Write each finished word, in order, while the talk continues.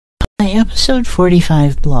My episode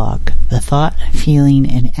 45 blog, The Thought,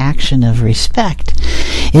 Feeling, and Action of Respect,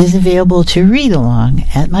 is available to read along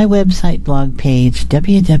at my website blog page,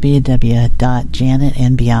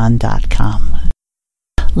 www.janetandbeyond.com.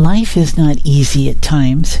 Life is not easy at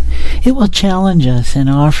times. It will challenge us in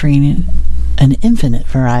offering an infinite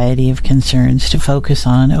variety of concerns to focus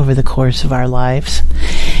on over the course of our lives.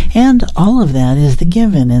 And all of that is the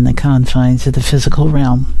given in the confines of the physical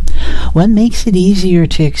realm. What makes it easier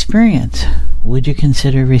to experience? Would you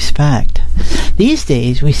consider respect? These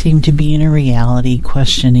days, we seem to be in a reality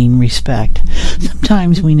questioning respect.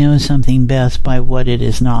 Sometimes we know something best by what it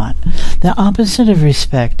is not. The opposite of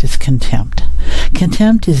respect is contempt.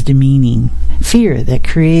 Contempt is demeaning, fear that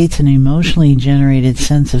creates an emotionally generated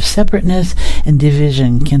sense of separateness and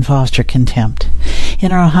division can foster contempt.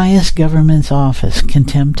 In our highest government's office,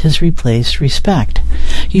 contempt has replaced respect.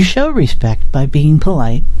 You show respect by being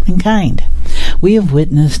polite and kind. We have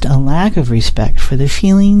witnessed a lack of respect for the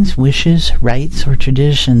feelings, wishes, rights, or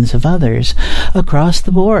traditions of others across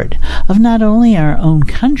the board, of not only our own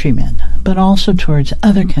countrymen, but also towards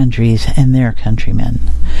other countries and their countrymen.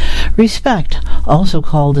 Respect, also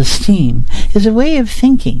called esteem, is a way of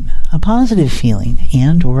thinking, a positive feeling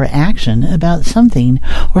and or action about something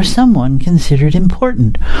or someone considered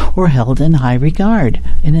important or held in high regard,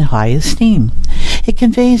 in a high esteem. It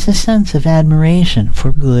conveys a sense of admiration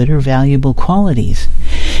for good or valuable qualities.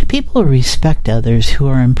 People respect others who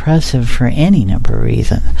are impressive for any number of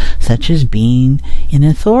reasons, such as being in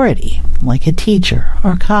authority, like a teacher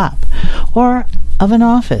or cop, or of an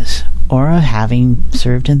office, or of having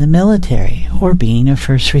served in the military, or being a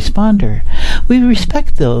first responder. We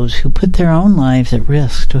respect those who put their own lives at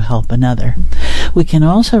risk to help another. We can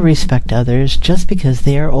also respect others just because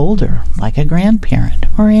they are older, like a grandparent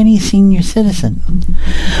or any senior citizen.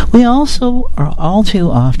 We also, or all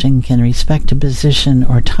too often, can respect a position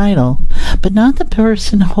or title, but not the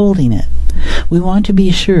person holding it. We want to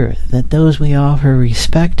be sure that those we offer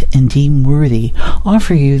respect and deem worthy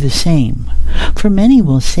offer you the same. For many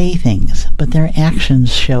will say things, but their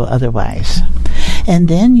actions show otherwise. And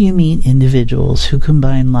then you meet individuals who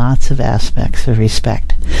combine lots of aspects of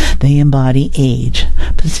respect. They embody age,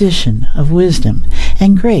 position of wisdom,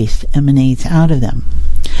 and grace emanates out of them.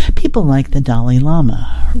 People like the Dalai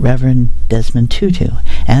Lama, Reverend Desmond Tutu,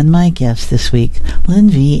 and my guest this week, Lynn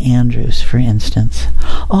V. Andrews, for instance,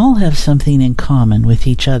 all have something in common with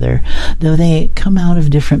each other, though they come out of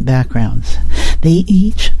different backgrounds. They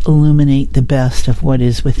each illuminate the best of what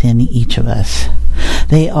is within each of us.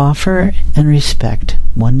 They offer and respect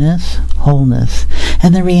oneness, wholeness,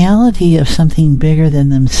 and the reality of something bigger than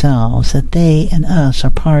themselves that they and us are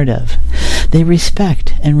part of. They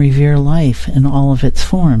respect and revere life in all of its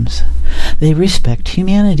forms. They respect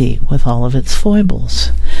humanity with all of its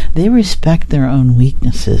foibles. They respect their own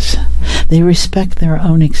weaknesses. They respect their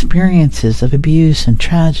own experiences of abuse and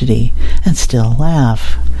tragedy and still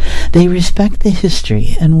laugh. They respect the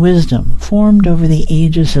history and wisdom formed over the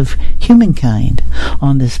ages of humankind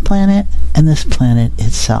on this planet and this planet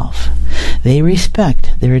itself. They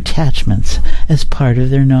respect their attachments as part of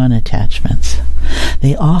their non-attachments.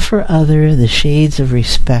 They offer others the shades of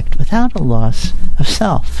respect without a loss of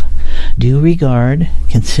self. Due regard,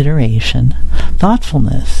 consideration,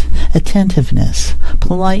 thoughtfulness, attentiveness,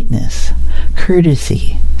 politeness,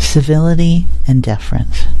 courtesy, civility, and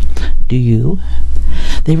deference. Do you?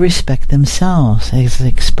 They respect themselves as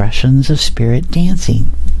expressions of spirit dancing.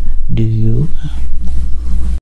 Do you?